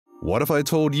What if I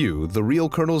told you the real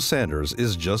Colonel Sanders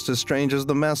is just as strange as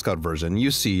the mascot version you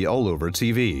see all over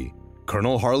TV?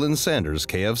 Colonel Harland Sanders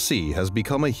KFC has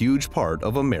become a huge part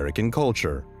of American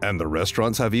culture, and the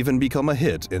restaurants have even become a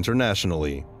hit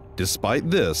internationally. Despite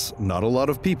this, not a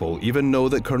lot of people even know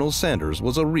that Colonel Sanders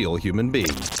was a real human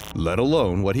being, let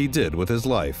alone what he did with his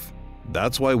life.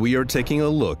 That's why we are taking a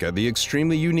look at the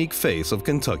extremely unique face of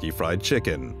Kentucky Fried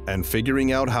Chicken and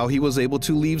figuring out how he was able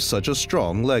to leave such a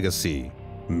strong legacy.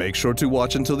 Make sure to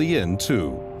watch until the end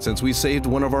too, since we saved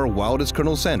one of our wildest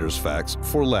Colonel Sanders facts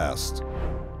for last.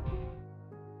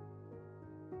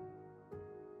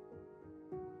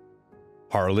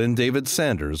 Harland David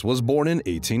Sanders was born in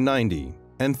 1890,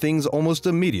 and things almost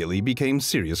immediately became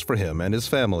serious for him and his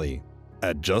family.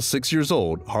 At just 6 years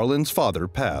old, Harland's father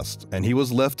passed, and he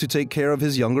was left to take care of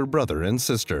his younger brother and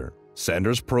sister.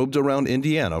 Sanders probed around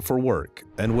Indiana for work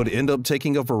and would end up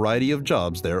taking a variety of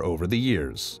jobs there over the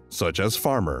years, such as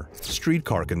farmer,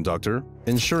 streetcar conductor,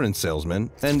 insurance salesman,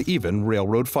 and even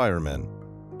railroad fireman.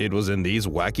 It was in these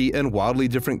wacky and wildly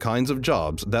different kinds of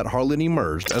jobs that Harland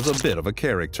emerged as a bit of a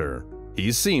character.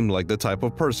 He seemed like the type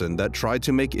of person that tried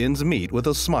to make ends meet with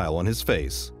a smile on his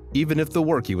face, even if the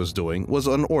work he was doing was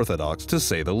unorthodox to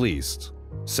say the least.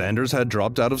 Sanders had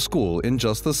dropped out of school in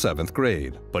just the 7th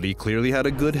grade, but he clearly had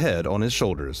a good head on his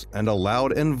shoulders and a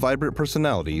loud and vibrant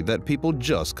personality that people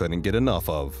just couldn't get enough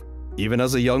of. Even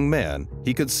as a young man,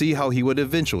 he could see how he would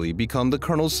eventually become the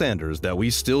Colonel Sanders that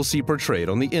we still see portrayed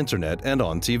on the internet and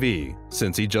on TV,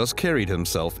 since he just carried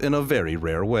himself in a very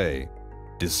rare way.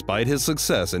 Despite his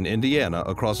success in Indiana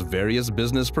across various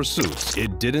business pursuits,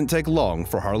 it didn't take long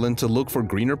for Harland to look for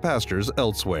greener pastures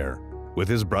elsewhere. With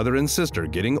his brother and sister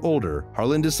getting older,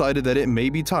 Harland decided that it may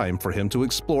be time for him to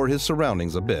explore his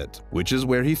surroundings a bit, which is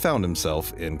where he found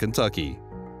himself in Kentucky.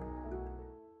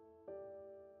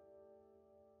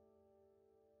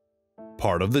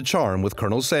 Part of the charm with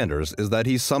Colonel Sanders is that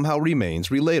he somehow remains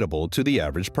relatable to the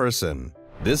average person.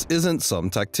 This isn't some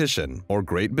tactician or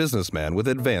great businessman with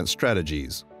advanced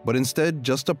strategies, but instead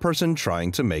just a person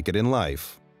trying to make it in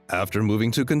life. After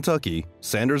moving to Kentucky,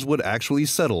 Sanders would actually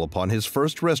settle upon his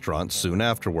first restaurant soon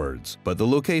afterwards, but the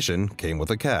location came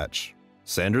with a catch.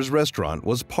 Sanders' restaurant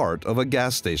was part of a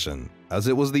gas station, as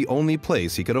it was the only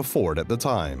place he could afford at the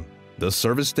time. The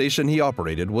service station he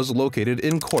operated was located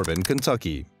in Corbin,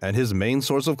 Kentucky, and his main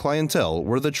source of clientele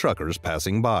were the truckers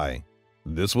passing by.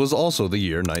 This was also the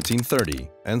year 1930,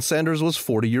 and Sanders was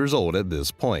 40 years old at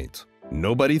this point.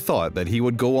 Nobody thought that he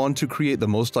would go on to create the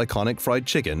most iconic fried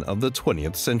chicken of the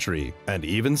 20th century, and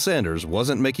even Sanders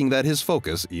wasn't making that his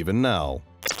focus even now.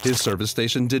 His service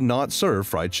station did not serve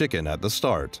fried chicken at the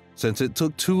start, since it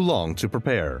took too long to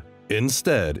prepare.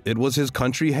 Instead, it was his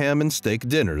country ham and steak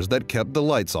dinners that kept the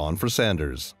lights on for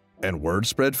Sanders, and word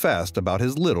spread fast about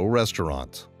his little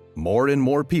restaurant. More and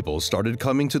more people started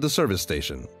coming to the service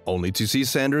station, only to see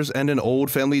Sanders and an old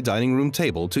family dining room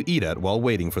table to eat at while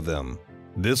waiting for them.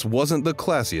 This wasn't the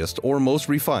classiest or most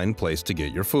refined place to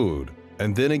get your food.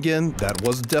 And then again, that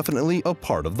was definitely a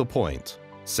part of the point.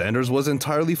 Sanders was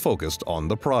entirely focused on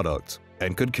the product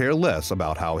and could care less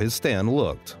about how his stand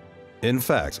looked. In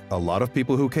fact, a lot of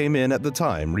people who came in at the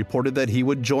time reported that he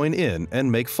would join in and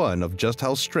make fun of just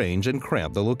how strange and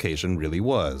cramped the location really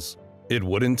was. It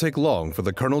wouldn't take long for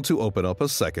the Colonel to open up a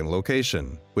second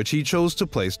location, which he chose to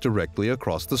place directly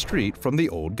across the street from the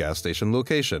old gas station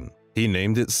location. He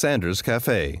named it Sanders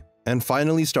Cafe, and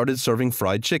finally started serving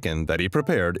fried chicken that he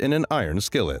prepared in an iron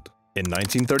skillet. In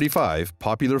 1935,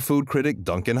 popular food critic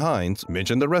Duncan Hines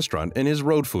mentioned the restaurant in his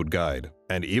road food guide,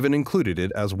 and even included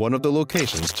it as one of the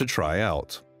locations to try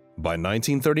out. By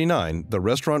 1939, the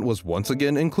restaurant was once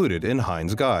again included in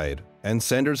Hines' guide, and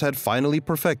Sanders had finally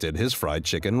perfected his fried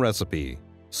chicken recipe.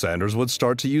 Sanders would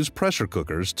start to use pressure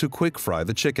cookers to quick fry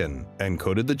the chicken, and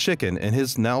coated the chicken in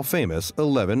his now famous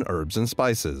 11 herbs and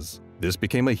spices. This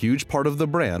became a huge part of the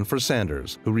brand for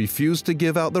Sanders, who refused to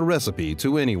give out the recipe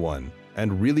to anyone,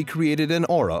 and really created an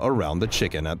aura around the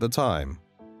chicken at the time.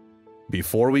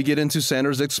 Before we get into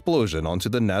Sanders' explosion onto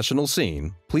the national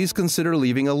scene, please consider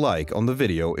leaving a like on the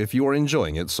video if you are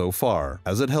enjoying it so far,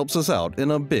 as it helps us out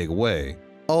in a big way.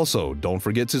 Also, don't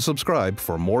forget to subscribe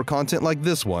for more content like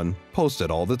this one, posted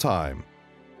all the time.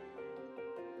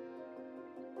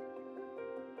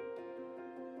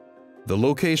 The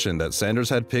location that Sanders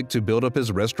had picked to build up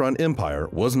his restaurant empire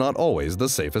was not always the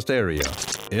safest area.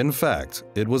 In fact,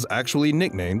 it was actually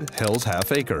nicknamed Hell's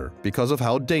Half Acre because of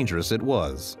how dangerous it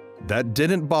was. That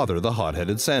didn't bother the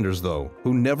hot-headed Sanders though,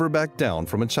 who never backed down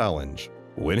from a challenge.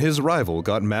 When his rival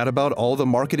got mad about all the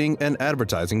marketing and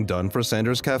advertising done for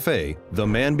Sanders' Cafe, the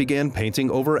man began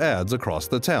painting over ads across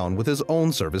the town with his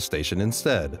own service station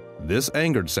instead. This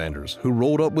angered Sanders, who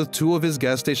rolled up with 2 of his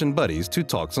gas station buddies to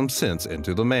talk some sense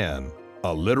into the man.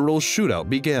 A literal shootout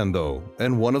began though,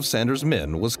 and one of Sanders'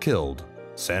 men was killed.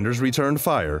 Sanders returned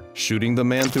fire, shooting the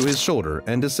man through his shoulder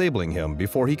and disabling him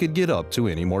before he could get up to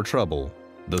any more trouble.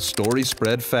 The story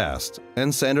spread fast,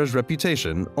 and Sanders'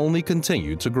 reputation only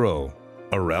continued to grow.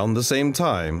 Around the same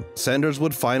time, Sanders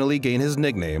would finally gain his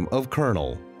nickname of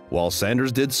Colonel. While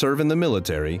Sanders did serve in the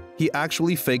military, he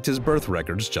actually faked his birth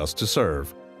records just to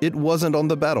serve. It wasn't on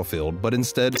the battlefield, but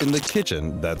instead in the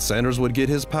kitchen that Sanders would get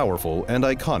his powerful and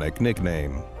iconic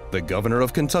nickname. The governor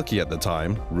of Kentucky at the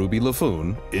time, Ruby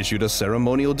LaFoon, issued a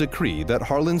ceremonial decree that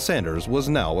Harland Sanders was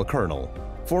now a colonel.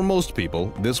 For most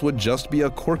people, this would just be a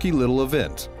quirky little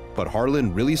event, but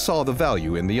Harland really saw the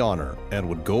value in the honor and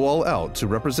would go all out to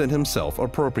represent himself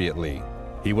appropriately.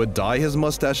 He would dye his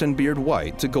mustache and beard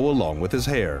white to go along with his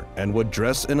hair, and would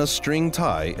dress in a string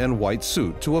tie and white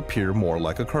suit to appear more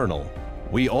like a colonel.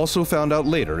 We also found out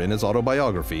later in his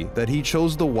autobiography that he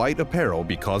chose the white apparel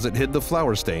because it hid the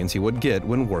flour stains he would get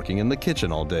when working in the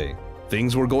kitchen all day.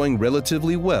 Things were going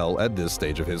relatively well at this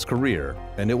stage of his career,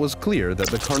 and it was clear that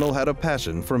the colonel had a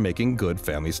passion for making good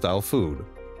family-style food.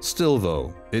 Still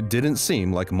though, it didn't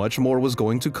seem like much more was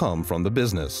going to come from the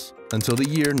business, until the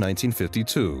year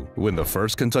 1952, when the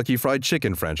first Kentucky Fried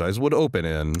Chicken franchise would open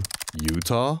in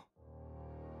Utah.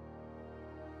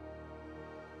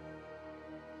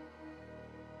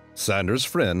 Sanders'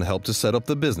 friend helped to set up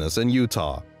the business in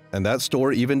Utah, and that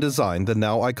store even designed the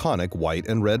now iconic white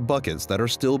and red buckets that are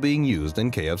still being used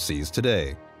in KFCs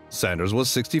today. Sanders was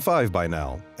 65 by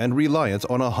now, and reliant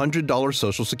on a $100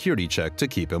 Social Security check to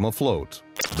keep him afloat.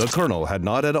 The colonel had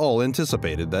not at all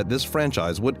anticipated that this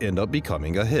franchise would end up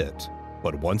becoming a hit.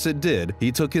 But once it did,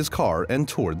 he took his car and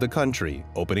toured the country,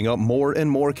 opening up more and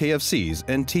more KFCs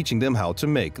and teaching them how to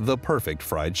make the perfect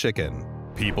fried chicken.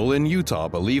 People in Utah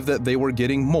believed that they were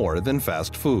getting more than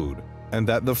fast food, and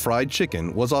that the fried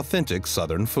chicken was authentic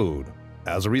Southern food.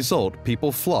 As a result,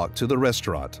 people flocked to the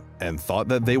restaurant and thought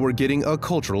that they were getting a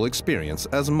cultural experience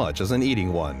as much as an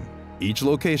eating one. Each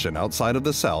location outside of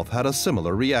the South had a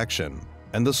similar reaction,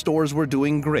 and the stores were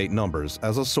doing great numbers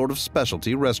as a sort of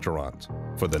specialty restaurant.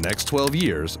 For the next 12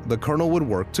 years, the colonel would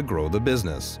work to grow the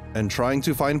business, and trying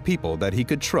to find people that he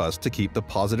could trust to keep the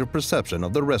positive perception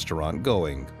of the restaurant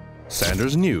going.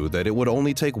 Sanders knew that it would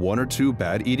only take 1 or 2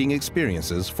 bad eating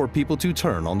experiences for people to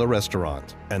turn on the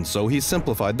restaurant, and so he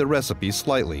simplified the recipe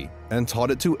slightly and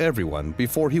taught it to everyone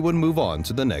before he would move on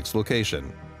to the next location.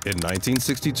 In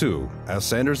 1962, as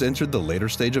Sanders entered the later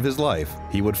stage of his life,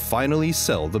 he would finally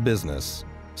sell the business.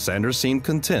 Sanders seemed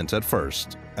content at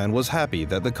first and was happy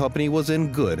that the company was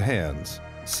in good hands.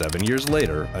 7 years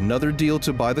later, another deal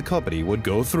to buy the company would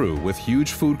go through with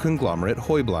huge food conglomerate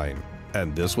Hoybline,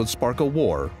 and this would spark a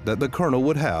war that the colonel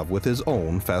would have with his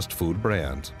own fast food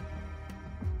brand.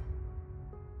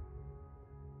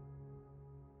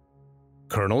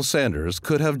 Colonel Sanders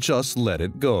could have just let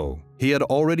it go. He had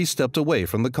already stepped away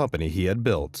from the company he had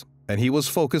built, and he was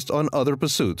focused on other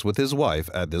pursuits with his wife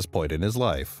at this point in his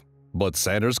life. But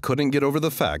Sanders couldn't get over the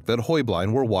fact that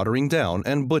Hoybline were watering down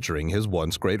and butchering his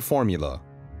once great formula.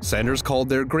 Sanders called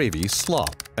their gravy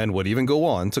slop, and would even go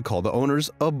on to call the owners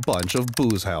a bunch of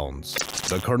booze hounds.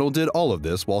 The colonel did all of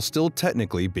this while still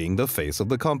technically being the face of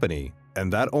the company,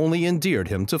 and that only endeared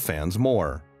him to fans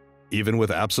more. Even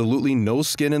with absolutely no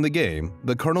skin in the game,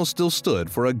 the colonel still stood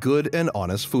for a good and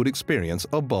honest food experience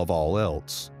above all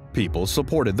else. People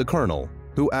supported the colonel,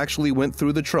 who actually went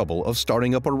through the trouble of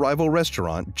starting up a rival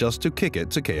restaurant just to kick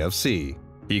it to KFC.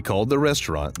 He called the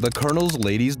restaurant the Colonel's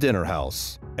Ladies' Dinner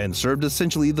House, and served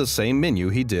essentially the same menu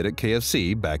he did at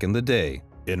KFC back in the day.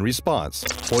 In response,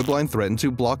 Hoybline threatened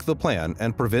to block the plan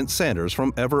and prevent Sanders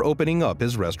from ever opening up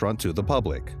his restaurant to the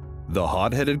public. The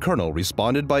hot-headed colonel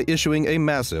responded by issuing a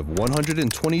massive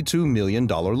 $122 million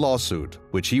lawsuit,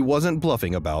 which he wasn't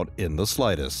bluffing about in the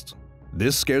slightest.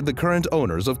 This scared the current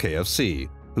owners of KFC,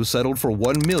 who settled for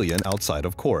 $1 million outside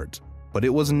of court, but it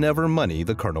was never money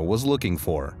the colonel was looking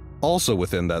for. Also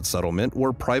within that settlement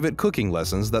were private cooking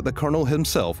lessons that the colonel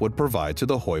himself would provide to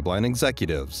the Hoybline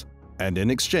executives, and in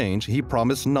exchange he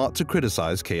promised not to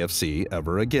criticize KFC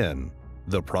ever again.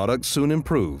 The product soon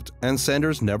improved, and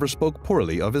Sanders never spoke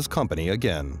poorly of his company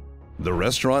again. The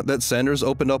restaurant that Sanders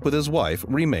opened up with his wife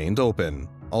remained open,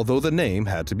 although the name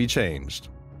had to be changed.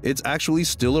 It's actually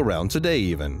still around today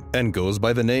even, and goes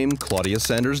by the name Claudia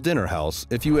Sanders Dinner House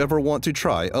if you ever want to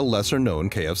try a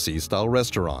lesser-known KFC-style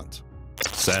restaurant.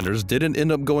 Sanders didn't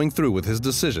end up going through with his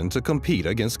decision to compete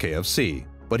against KFC,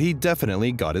 but he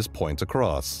definitely got his point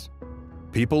across.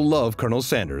 People love Colonel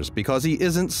Sanders because he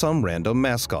isn't some random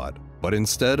mascot, but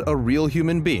instead a real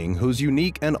human being whose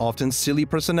unique and often silly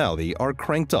personality are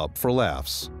cranked up for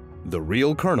laughs. The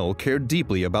real Colonel cared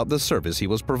deeply about the service he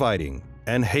was providing,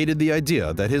 and hated the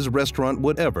idea that his restaurant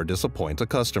would ever disappoint a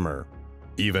customer.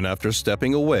 Even after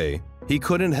stepping away, he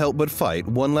couldn't help but fight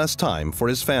one last time for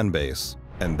his fan base,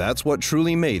 and that's what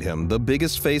truly made him the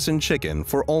biggest face in chicken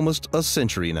for almost a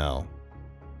century now.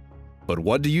 But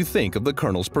what do you think of the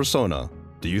Colonel's persona?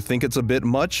 Do you think it's a bit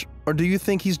much, or do you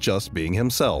think he's just being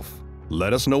himself?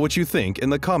 Let us know what you think in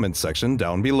the comments section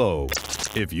down below.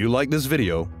 If you like this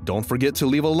video, don't forget to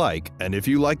leave a like, and if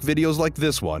you like videos like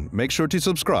this one, make sure to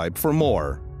subscribe for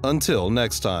more. Until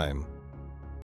next time.